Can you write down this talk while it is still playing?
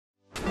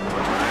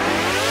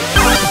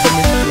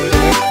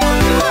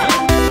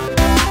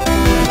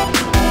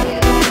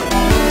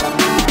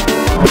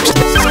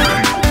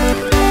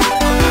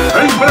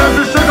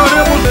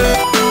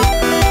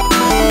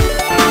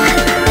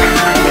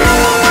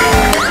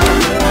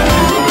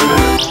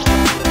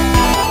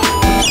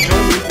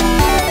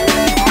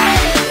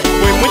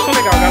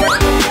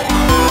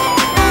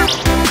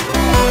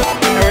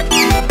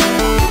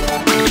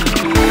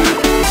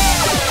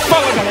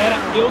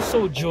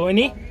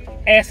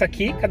essa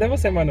aqui, cadê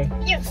você, Manu?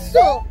 Eu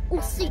sou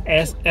o Cico.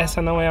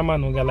 Essa não é a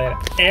Manu, galera.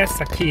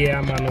 Essa aqui é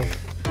a Manu.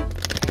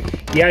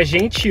 E a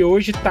gente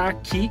hoje tá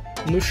aqui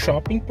no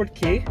shopping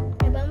porque...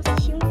 vamos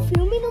assistir um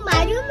filme do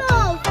Mario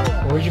novo.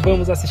 Hoje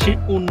vamos assistir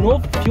o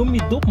novo filme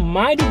do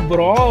Mario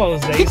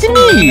Bros. É It's isso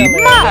me, mesmo,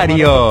 galera.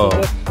 Mario!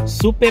 Tá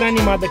super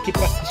animada aqui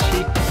pra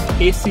assistir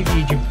esse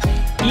vídeo.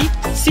 E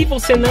se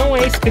você não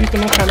é inscrito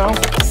no canal,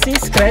 se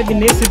inscreve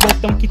nesse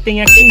botão que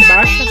tem aqui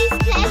embaixo. Se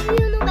inscreve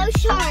no meu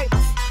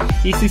shorts.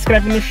 E se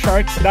inscreve no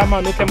shorts da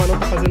Manu, que a Manu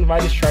tá fazendo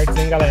vários shorts,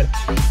 hein, galera?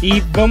 E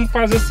vamos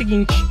fazer o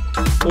seguinte,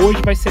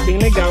 hoje vai ser bem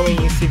legal, hein,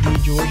 esse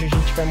vídeo. Hoje a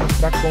gente vai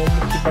mostrar como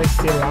que vai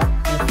ser lá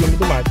o filme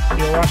do Mario.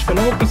 Eu acho que eu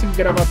não vou conseguir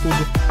gravar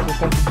tudo por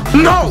conta de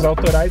direitos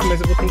autorais, mas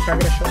eu vou tentar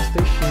gravar os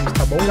trechinhos,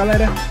 tá bom,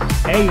 galera?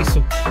 É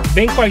isso.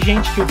 Vem com a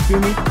gente que o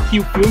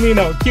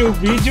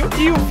vídeo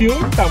e o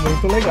filme tá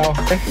muito legal.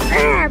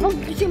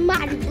 Vamos assistir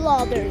Mario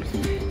Bloggers.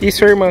 E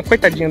sua irmã,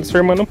 coitadinha, sua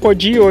irmã não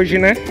pôde ir hoje,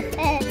 né?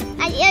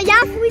 Eu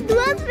já fui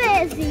 2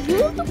 vezes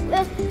junto.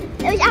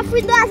 Eu já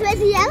fui 2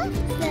 vezes e ela.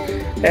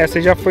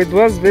 Você já foi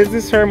 2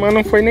 vezes e sua irmã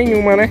não foi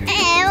nenhuma, né?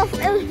 Eu fui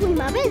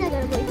uma vez,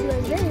 agora eu fui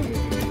 2 vezes.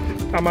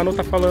 A Manu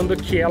tá falando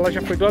que ela já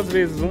foi 2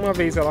 vezes. Uma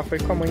vez ela foi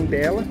com a mãe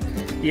dela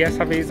e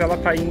essa vez ela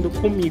tá indo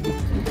comigo.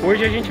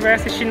 Hoje a gente vai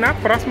assistir, na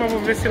próxima eu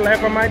vou ver se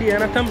leva a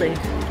Mariana também.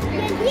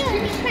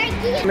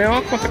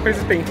 Não, quanta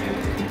coisa tem.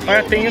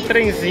 Olha, tem o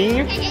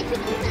trenzinho.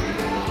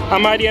 A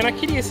Mariana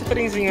queria esse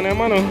trenzinho, né,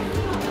 Manu?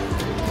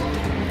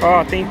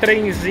 Ó, tem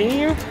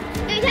trenzinho.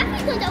 Eu já fui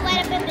quando eu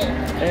era bebê.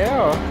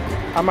 Ó.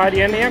 A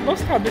Mariana ia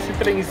gostar desse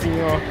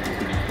trenzinho, ó.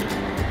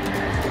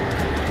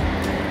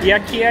 E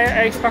aqui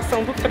é a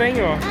estação do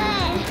trem, ó.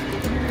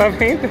 Tá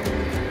vendo?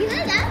 Que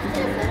legal.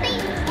 Tem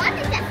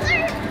até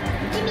flor.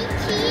 Que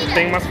mentira.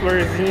 Tem umas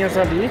florzinhas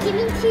ali. Que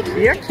mentira.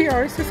 E aqui,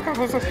 ó, esses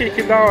carros aqui,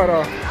 que da hora,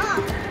 ó.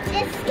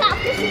 Esses carros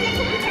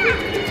precisa comprar.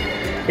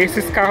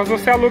 Esses carros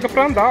você aluga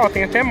pra andar, ó.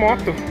 Tem até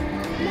moto.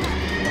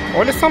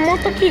 Olha essa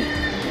moto aqui.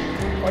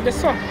 Olha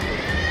só.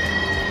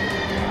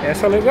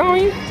 Essa é legal,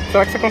 hein?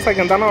 Será que você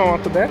consegue andar numa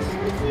moto dessa?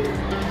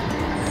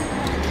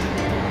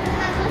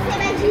 Você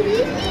vai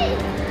dirigir?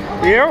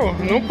 Eu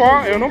não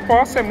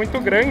posso, é muito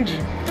grande.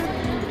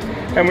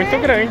 É muito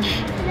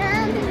grande.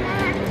 Não,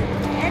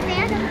 é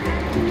dentro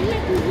minha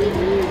que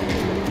dirige.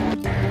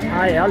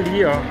 Ah, é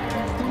ali, ó.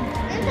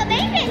 Eu tô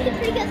bem vendo,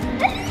 porque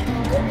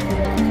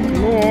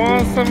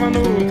Nossa,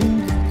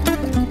 Manu.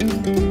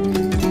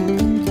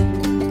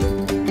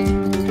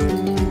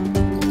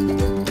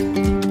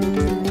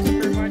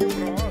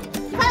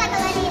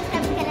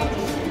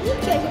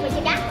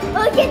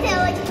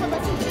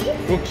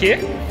 O quê?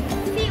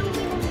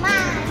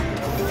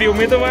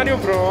 Filme do Mario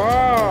Bros.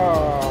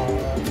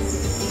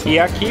 E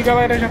aqui,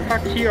 galera, já tá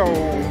aqui, ó,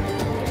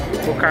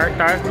 o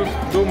cartaz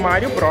do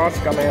Mario Bros,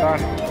 galera.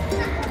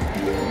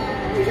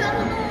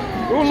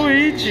 O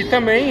Luigi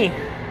também.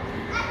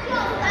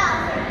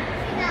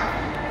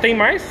 Tem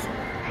mais?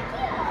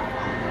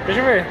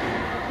 Deixa eu ver.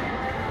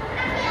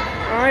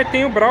 Ah, e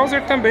tem o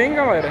browser também,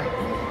 galera.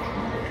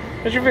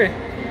 Deixa eu ver.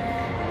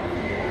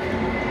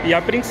 E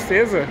a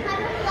princesa.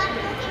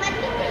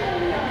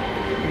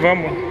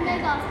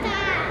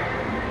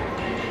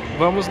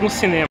 Vamos no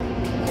cinema.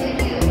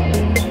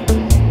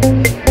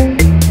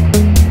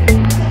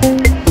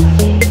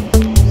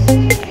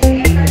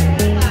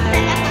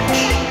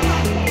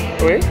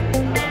 Oi?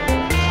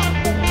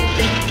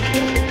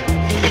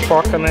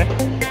 Pipoca, né?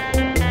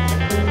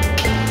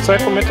 Você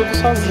vai comer tudo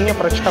sozinha,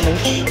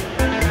 praticamente.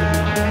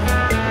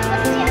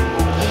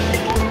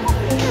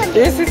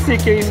 Esse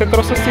Sique aí, você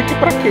trouxe o Sique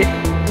pra quê?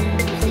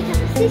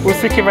 O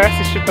Sique vai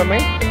assistir também?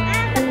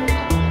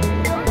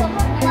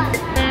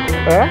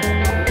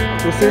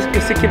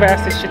 O Sique vai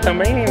assistir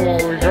também o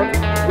jogo?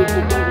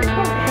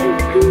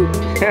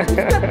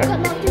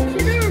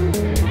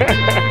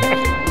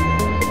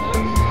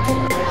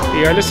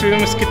 E olha os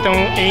filmes que estão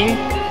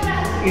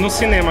no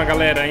cinema,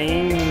 galera.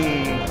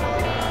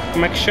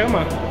 Como é que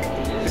chama?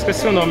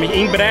 Esqueci o nome.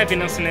 Em breve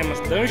nos cinemas.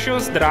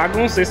 Dungeons,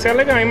 Dragons. Esse é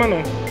legal, hein,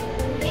 Manu?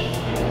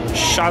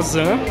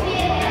 Shazam.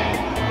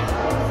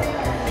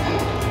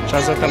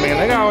 Shazam também é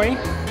legal, hein?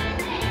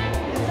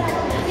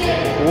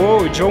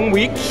 Uou, John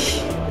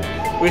Wick.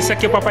 Esse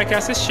aqui o papai quer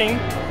assistir, hein?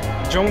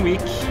 John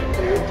Wick.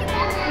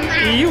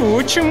 E o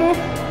último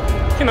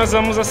que nós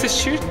vamos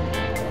assistir,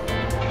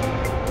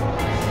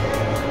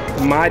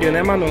 o Mario,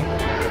 né, Manu?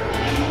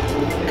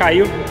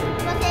 Caiu.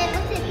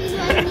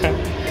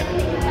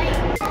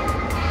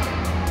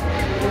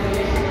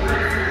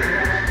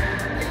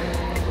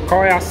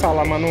 Qual é a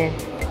sala, Manu?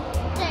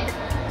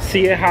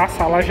 Se errar a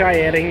sala já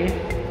era, hein?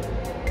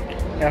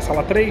 É a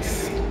sala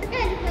 3?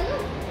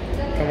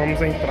 Então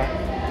vamos entrar.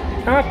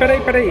 Ah,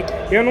 peraí.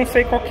 Eu não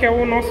sei qual que é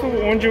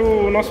onde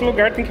o nosso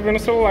lugar, tem que ver no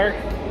celular.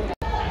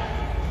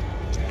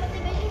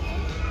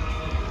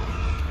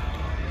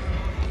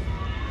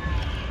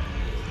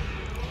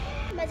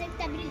 Mas ele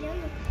tá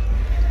brilhando.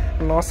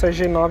 Nossa, é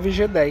G9 e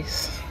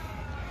G10.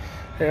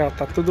 É, ó,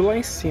 tá tudo lá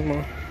em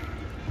cima.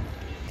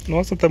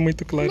 Nossa, tá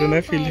muito claro,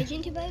 né, filha? A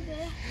gente vai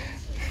ver.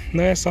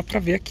 Não, é só pra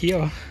ver aqui,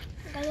 ó.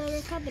 A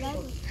galera tá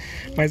brava.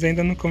 Mas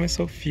ainda não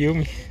começou o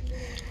filme.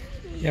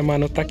 E a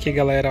Manu tá aqui,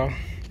 galera, ó.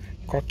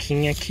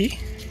 Coquinha aqui.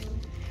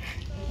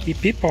 E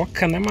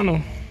pipoca, né,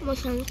 Manu?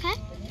 Você não quer?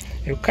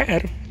 Eu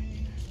quero.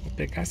 Vou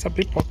pegar essa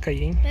pipoca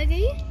aí, hein? Pega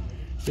aí.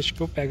 Deixa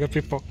que eu pego a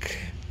pipoca.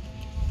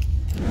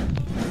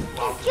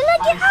 Que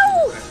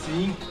legal!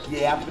 Sim,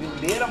 que é a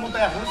primeira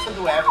montanha-russa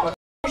do Epcot.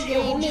 Hoje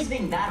eu vou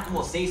desvendar com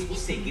vocês o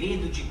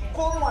segredo de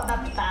como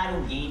adaptar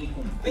um game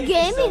com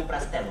perfeição para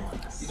as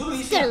telonas. E tudo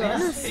isso em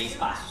apenas 3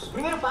 passos. O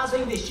primeiro passo é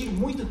investir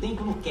muito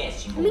tempo no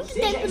casting. Muito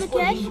tempo no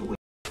casting?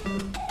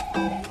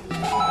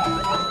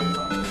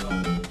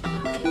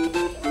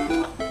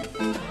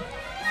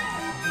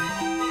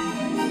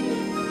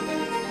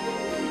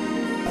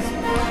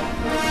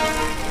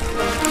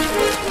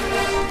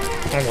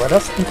 Agora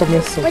sim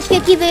começou. Acho que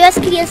aqui veio as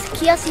crianças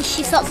que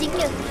assistir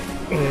sozinhas.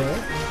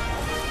 É.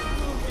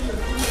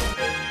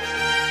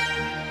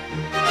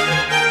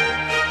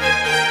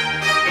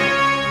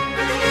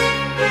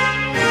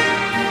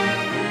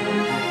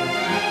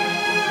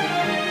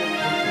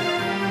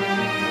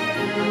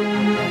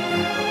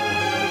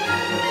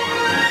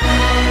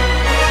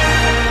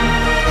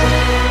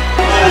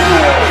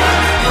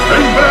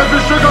 Em breve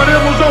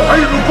chegaremos ao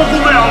Reino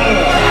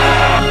Cogumelo!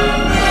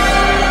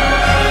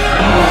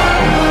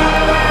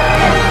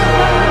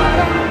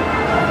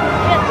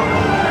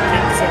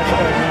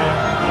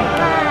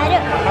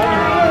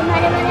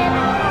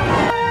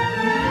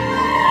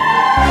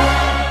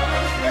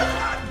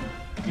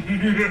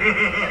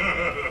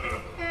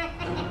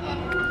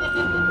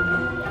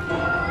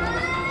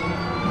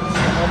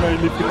 Ah, mas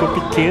ele ficou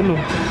pequeno.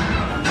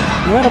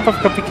 Não era pra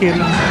ficar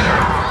pequeno.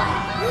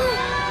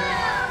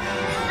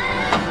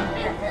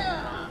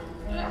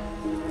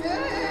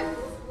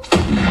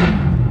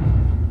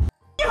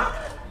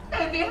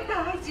 É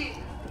verdade.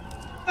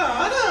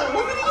 Ah, não!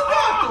 O menino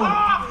gato!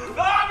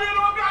 Ah,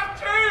 virou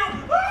gatinho!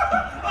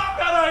 Ah,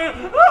 peraí!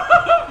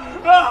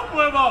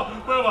 Foi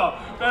mal,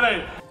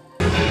 peraí.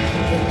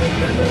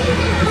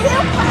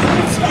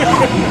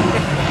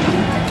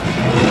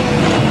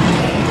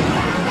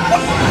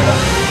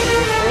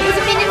 Os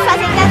meninos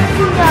fazem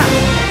gatinho.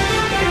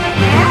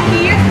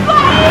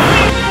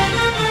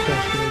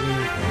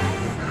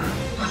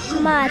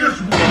 Mário.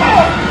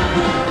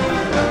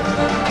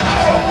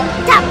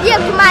 Sabia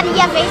que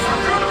Maria veio.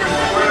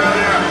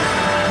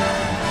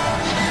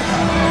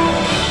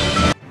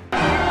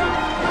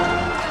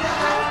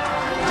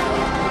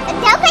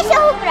 Até o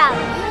cachorro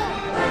bravo.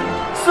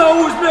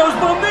 São os meus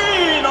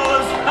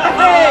bambinos!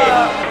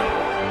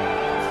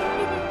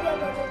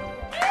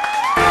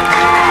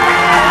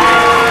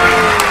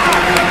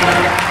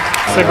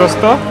 Você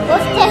gostou?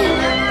 Gostei.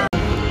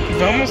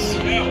 Vamos?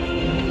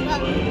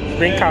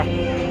 Vem cá.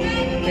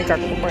 Vem cá,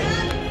 acompanha.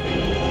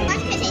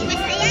 Acho que a gente vai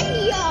sair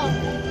ali, ó.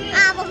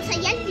 Ah, vamos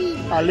sair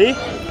ali. Ali?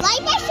 Lá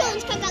embaixo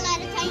onde que a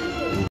galera tá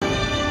indo.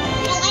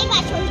 É lá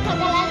embaixo onde que a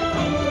galera tá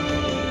indo.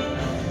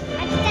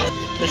 Aqui tá.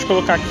 Deixa eu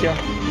colocar aqui, ó.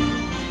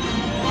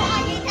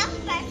 Olha, tá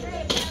perto.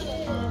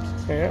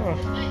 É, ó.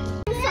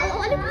 Só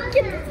olha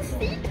porque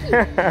fique.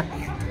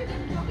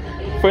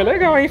 Foi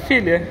legal, hein,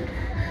 filha?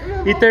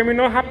 E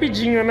terminou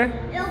rapidinho, né?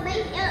 Agora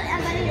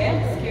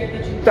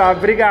eu... Tá,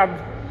 obrigado.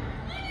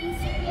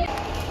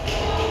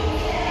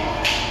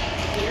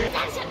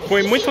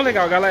 Foi muito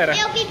legal, galera.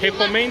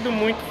 Recomendo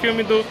muito o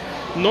filme do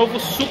novo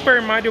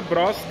Super Mario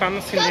Bros. Tá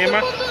no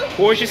cinema.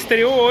 Hoje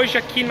estreou hoje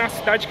aqui na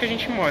cidade que a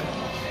gente mora.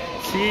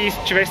 Se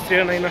estiver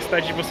estreando aí na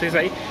cidade de vocês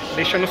aí,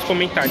 deixa nos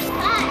comentários.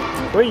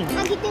 Oi?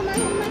 Aqui tem uma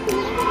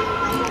maquininha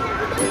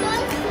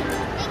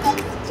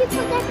tipo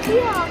daqui,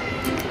 ó.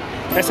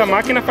 Essa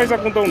máquina faz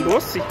algodão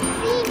doce? Sim,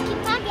 que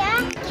pagar.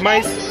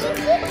 Mas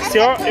se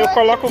eu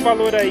coloco o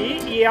valor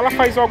aí e ela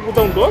faz o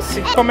algodão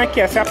doce, como é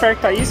que é? Você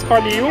aperta aí,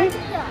 escolhe um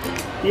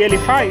e ele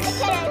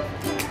faz?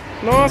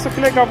 Nossa,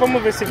 que legal.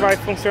 Vamos ver se vai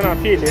funcionar,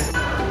 filha.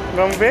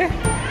 Vamos ver?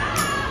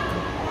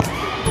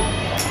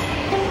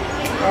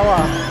 Olha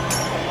lá.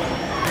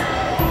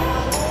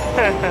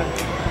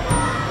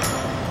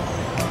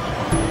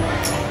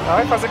 Ela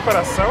vai fazer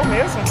coração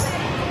mesmo?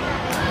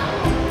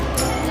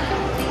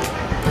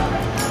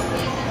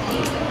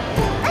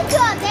 Aqui,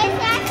 ó, desse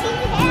é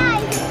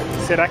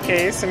R$15. Será que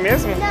é esse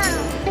mesmo? Não,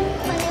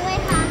 escolheu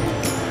errado.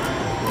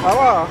 Olha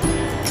lá.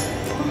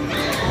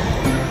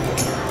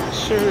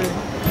 Deixa eu ver.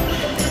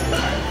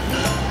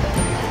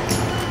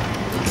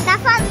 Tá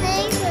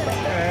fazendo.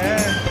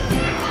 É.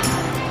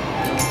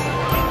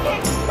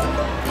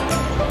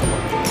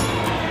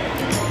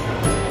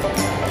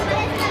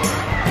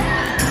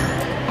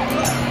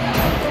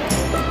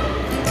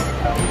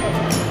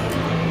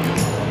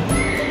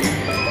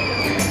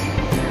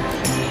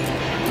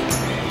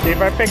 Ele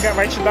vai pegar,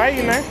 vai te dar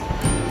aí, né?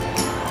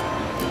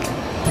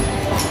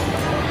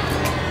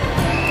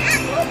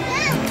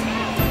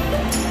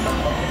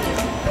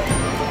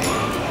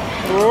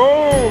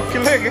 Oh, que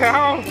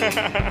legal!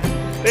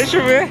 Deixa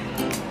eu ver.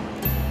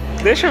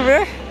 Deixa eu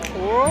ver.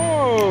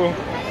 Oh.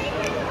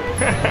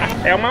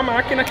 É uma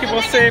máquina que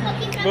você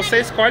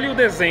escolhe o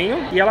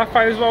desenho e ela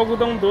faz o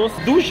algodão doce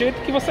do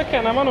jeito que você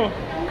quer, né, Manu?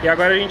 E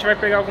agora a gente vai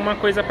pegar alguma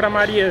coisa pra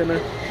Mariana.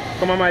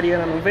 como a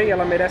Mariana não veio,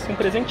 ela merece um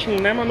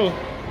presentinho, né, Manu?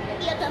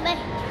 E eu também.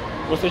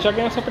 Você já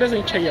ganhou seu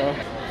presente aí, ó.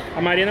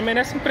 A Mariana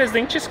merece um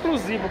presente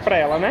exclusivo pra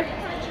ela, né?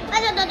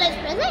 Mas eu dou 2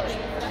 presentes?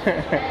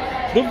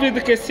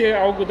 Duvido que esse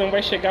algodão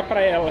vai chegar pra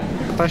ela.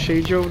 Tá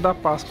cheio de ovo da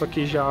Páscoa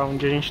aqui já,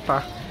 onde a gente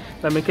tá.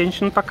 Ainda bem que a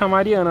gente não tá com a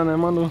Mariana, né,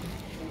 Manu?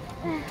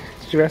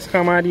 Se tivesse com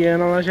a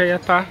Mariana, ela já ia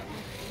estar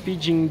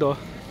pedindo, ó.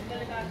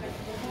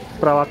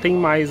 Pra lá tem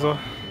mais, ó.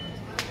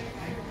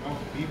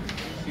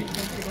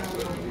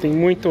 Tem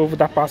muito ovo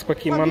da Páscoa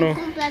aqui, Manu.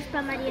 Completo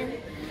pra Mariana.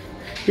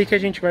 O que a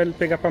gente vai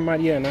pegar pra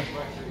Mariana?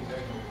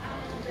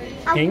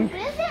 Algum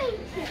presente.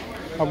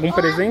 Algum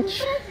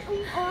presente?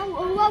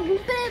 Ou algum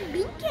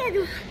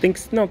brinquedo.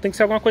 Não, tem que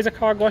ser alguma coisa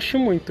que ela goste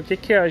muito. O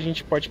que a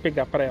gente pode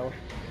pegar pra ela?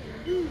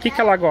 O que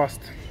ela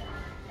gosta?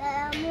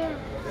 Amor.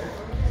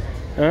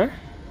 Hã?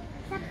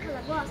 Sabe o que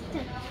ela gosta?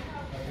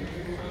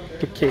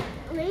 Do que?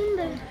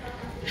 Lembra?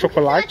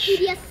 Chocolate? O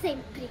que ela queria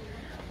sempre.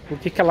 O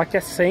que ela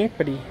quer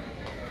sempre?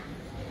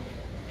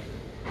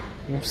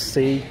 Não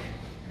sei.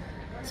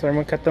 Sua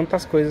irmã quer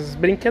tantas coisas.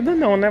 Brinquedo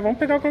não, né? Vamos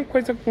pegar alguma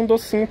coisa com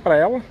docinho pra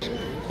ela.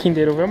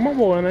 Kinder Ovo é uma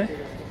boa, né?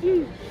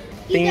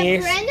 Tem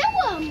esse...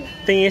 eu amo.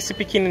 Tem esse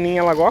pequenininho,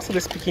 ela gosta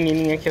desse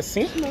pequenininho aqui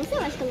assim? Não sei,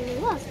 eu acho que ela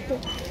não gosta.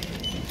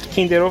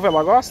 Kinder Ovo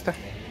ela gosta?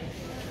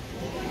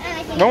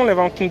 Vamos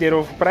levar um Kinder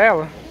Ovo pra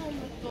ela?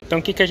 Então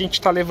o que a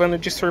gente tá levando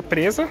de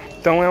surpresa?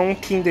 Então é um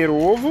Kinder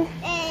Ovo.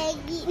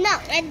 Não,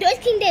 é 2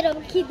 Kinder Ovo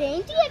aqui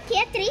dentro e aqui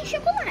é 3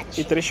 chocolates.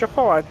 E 3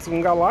 chocolates.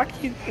 Um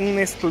Galac, um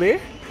Nestlé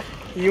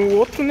e o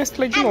outro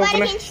Nestlé de novo, né?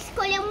 Agora a gente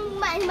escolheu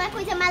uma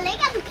coisa mais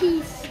legal do que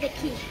isso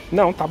daqui.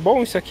 Não, tá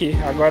bom isso aqui.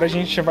 Agora a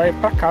gente vai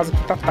pra casa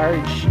que tá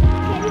tarde.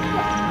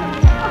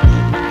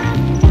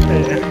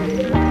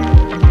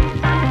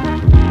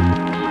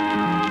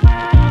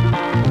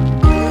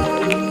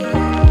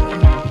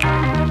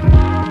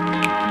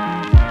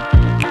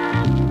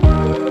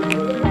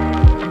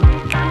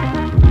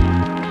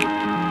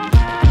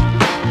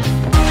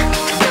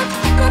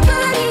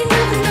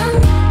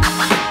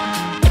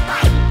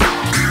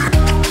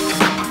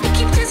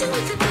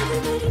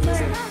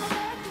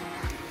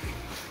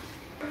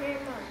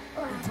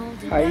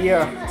 Aí,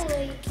 ó.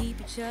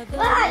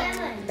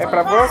 É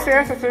pra você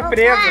essa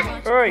surpresa.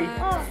 Oi.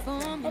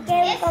 Eu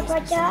quero um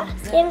pacotó.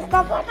 Tem um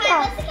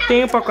pacotó.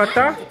 Tem um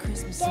pacotó?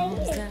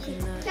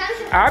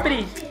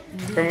 Abre.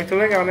 Foi muito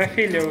legal, né,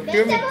 filha? O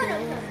filme.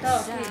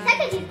 Sabe o que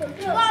a gente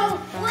comprou?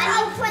 O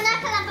ovo foi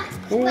naquela...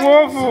 O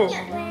ovo.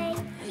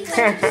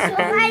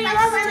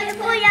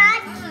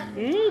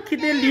 Que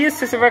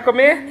delícia. Você vai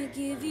comer?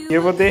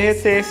 Eu vou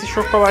derreter esse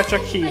chocolate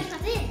aqui.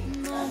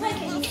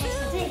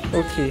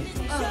 O quê?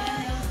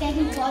 Pega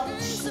um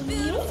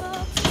potinho,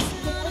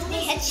 depois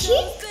derrete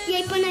e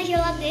aí põe na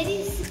geladeira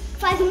e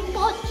faz um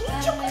potinho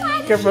de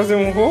chocolate. Quer fazer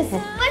um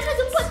ovo? Pode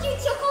fazer um potinho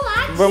de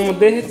chocolate. Vamos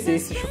derreter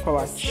esse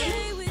chocolate.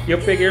 E eu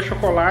peguei o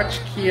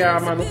chocolate que a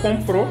Manu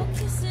comprou,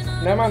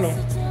 né, Manu?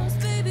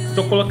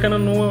 Tô colocando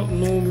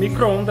no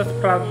micro-ondas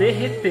pra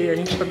derreter. A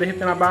gente tá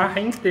derretendo a barra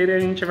inteira e a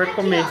gente vai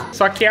comer.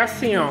 Só que é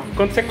assim, ó.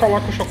 Quando você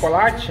coloca o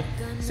chocolate,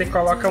 você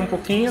coloca um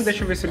pouquinho.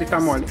 Deixa eu ver se ele tá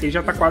mole. Ele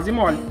já tá quase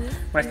mole,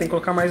 mas tem que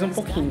colocar mais um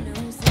pouquinho.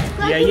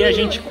 E aí a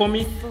gente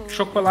come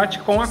chocolate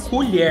com a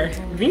colher.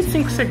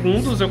 25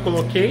 segundos eu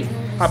coloquei.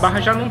 A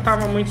barra já não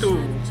tava muito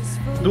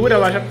dura,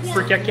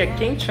 porque aqui é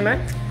quente, né?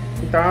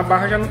 Então a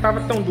barra já não tava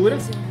tão dura.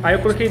 Aí eu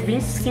coloquei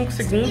 25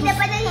 segundos. E depois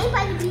a gente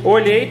pode...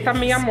 Olhei, tá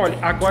meio mole.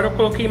 Agora eu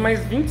coloquei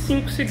mais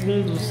 25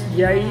 segundos.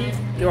 E aí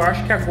eu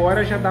acho que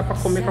agora já dá pra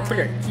comer com a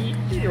colher.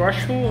 E eu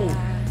acho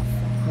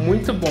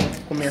muito bom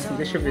comer assim.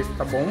 Deixa eu ver se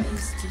tá bom.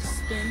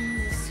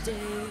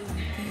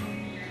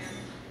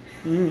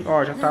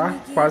 Ó, já tá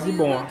quase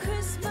bom, ó.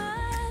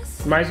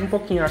 Mais um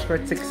pouquinho, acho que vai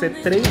ter que ser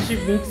 3 de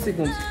 20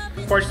 segundos.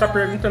 Pode estar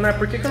perguntando,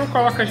 por que eu não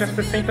coloco já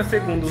 60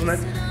 segundos, né?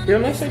 Eu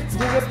não sei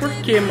dizer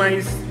porquê,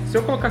 mas se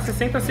eu colocar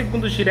 60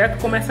 segundos direto,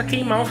 começa a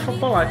queimar o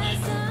chocolate.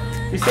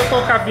 E se eu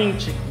colocar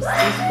 20,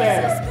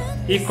 espera,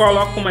 e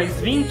coloco mais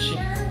 20,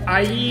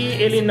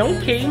 aí ele não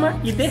queima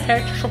e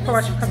derrete o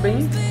chocolate, fica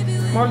bem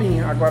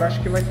molinho. Agora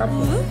acho que vai estar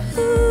bom.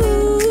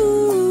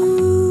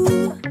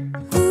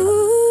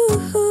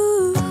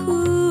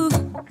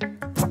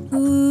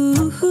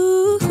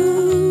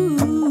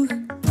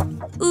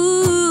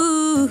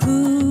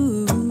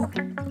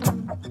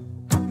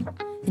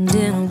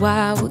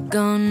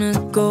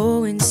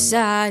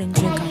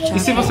 E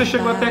se você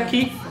chegou até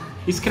aqui,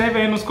 escreve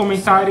aí nos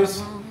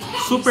comentários: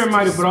 Super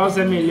Mario Bros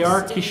é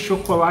melhor que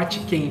chocolate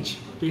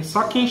quente. E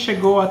só quem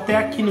chegou até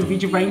aqui no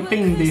vídeo vai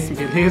entender,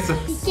 beleza?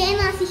 E quem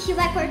não assistiu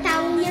vai cortar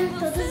a unha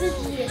todos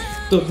os dias.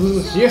 Todos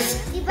os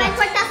dias? E vai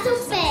cortar seu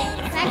pé,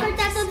 vai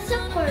cortar todo o seu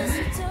corpo.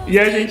 E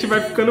a gente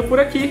vai ficando por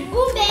aqui.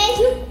 Um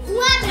beijo,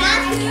 um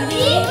abraço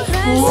e...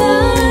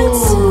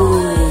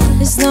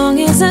 As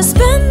long as I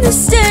spend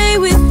this day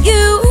with